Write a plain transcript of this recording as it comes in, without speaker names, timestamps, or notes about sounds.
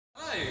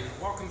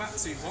welcome back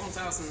to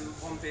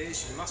 1001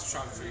 Beers You Must Try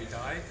Before You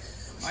Die.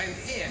 I am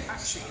here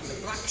actually in the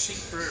Black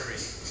Sheep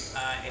Brewery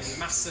in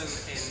Massam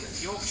in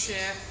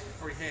Yorkshire.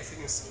 Probably hear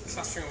things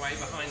clustering away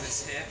behind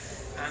us here.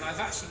 And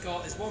I've actually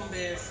got this one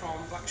beer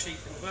from Black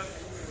Sheep in the book,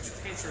 which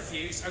we're here to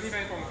review. It's only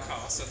available on the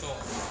cast, so I thought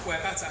we're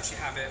about to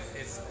actually have it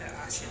if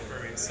actually in the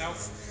brewery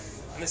itself.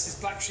 And this is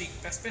Black Sheep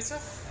Best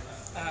Bitter.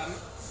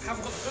 I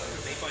haven't got the book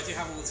with me, but I do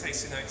have all the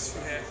tasting notes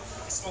from here.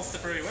 It's off the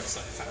brewery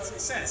website, in fact. It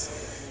says,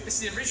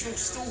 this is the original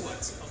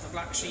stalwart of the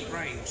Black Sheep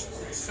range.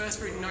 It was first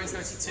brewed in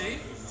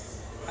 1992.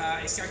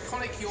 It's the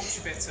iconic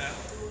Yorkshire bitter,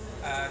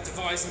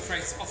 devised and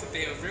created to offer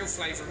beer with real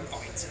flavour and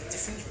bite, a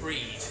different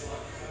breed.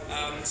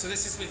 So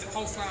this is with the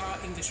whole flower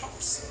English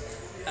hops.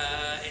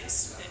 It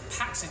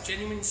packs a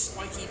genuine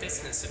spiky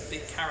bitterness of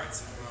big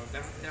character. Well,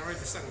 they're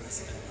overselling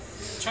this a bit.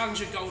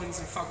 Challenger, Goldings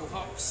and Fuggle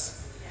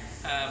hops.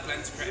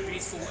 Blend to create a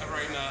beautiful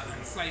aroma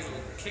and flavour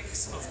with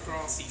kicks of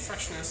grassy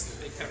freshness and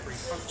big peppery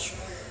punch.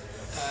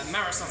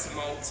 Maris nut and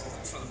malt,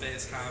 that's what the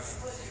beers have.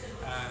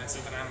 It's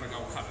of an amber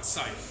gold colour.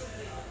 So,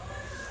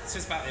 this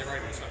is about the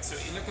aroma as well. So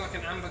you look like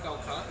an amber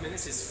gold colour. I mean,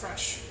 this is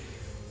fresh,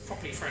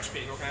 properly fresh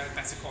beer. You're going to have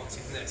better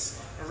quality than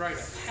this. Aroma,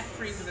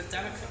 peppery with a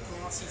delicate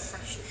grassy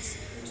freshness.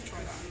 Let's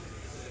try that.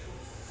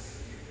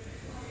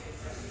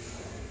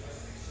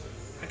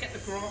 I get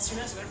the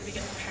grassiness, I don't really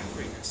get the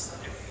pepperiness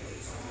though.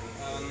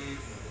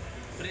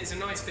 But it's a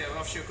nice beer.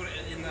 Obviously, I've got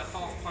it in the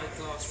half-pint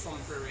glass from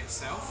the brewery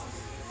itself.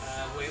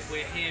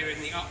 We're here in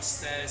the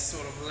upstairs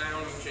sort of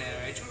lounge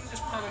area. Do you want to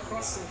just pan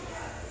across and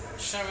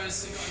show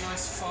us? We've got a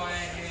nice fire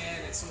here,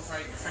 and it's all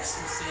very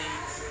Christmassy.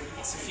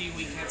 It's a few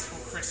weekends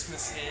before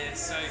Christmas here,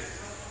 so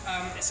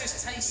it says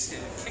taste here.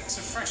 Kicks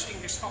of fresh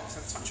English hops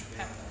and a touch of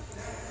pepper.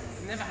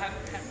 I've never had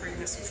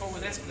pepperiness before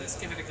with this, but let's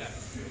give it a go.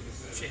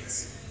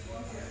 Cheers.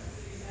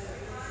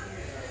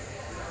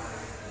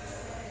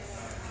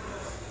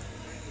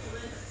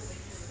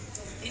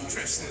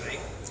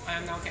 Interestingly, I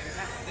am now getting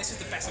pepper. This is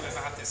the best I've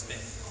ever had this beer.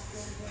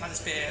 I've had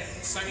this beer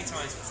so many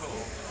times before,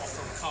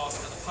 often on cars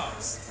and at the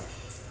pubs.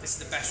 This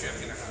is the best you're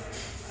ever going to have.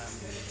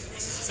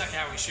 This is exactly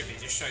how it should be.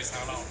 It just shows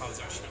how a lot of pubs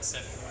are actually not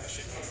serving the way it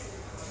should be.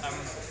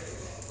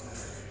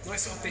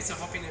 Nice sort of bitter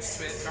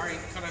hoppiness to it, very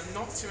kind of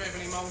not too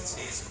overly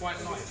malty, it's quite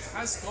light. It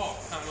has got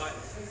kind of like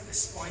a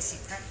spicy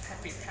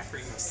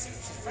pepperiness to it,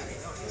 which is very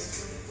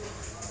nice.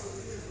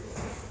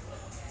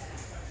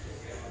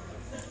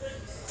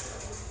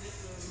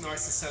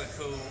 Nice and cellar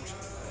cooled.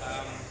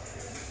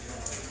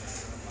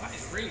 That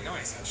is really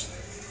nice actually.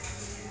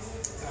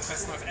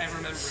 Best than I've ever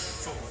remembered it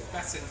before.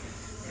 Better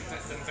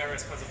than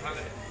various pubs I've had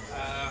it.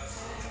 I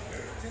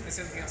don't think there's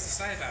anything else to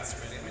say about it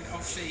really. I mean,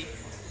 obviously,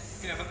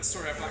 you know about the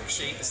story of Black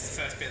Sheep. This is the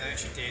first beer they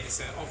actually did.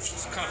 It's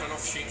kind of an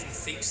offshoot from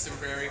Theakston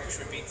Brewery,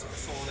 which we've been to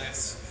before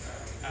this.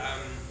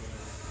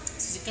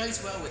 It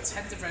goes well with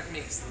tender red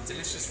meats and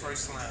delicious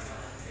roast lamb.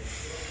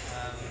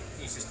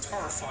 Uses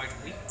torrefied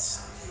wheat.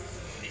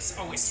 It's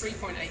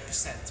 3.8%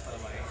 by the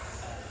way.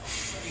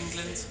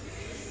 England,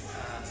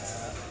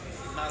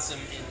 Massam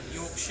in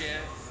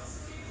Yorkshire.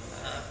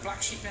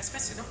 Black Sheep Best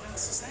Bitter, not much to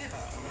say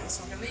about it.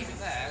 So I'm going to leave it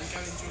there and go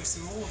enjoy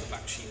some more of the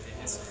Black Sheep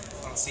beers.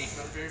 I'll see you for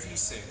another beer review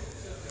soon.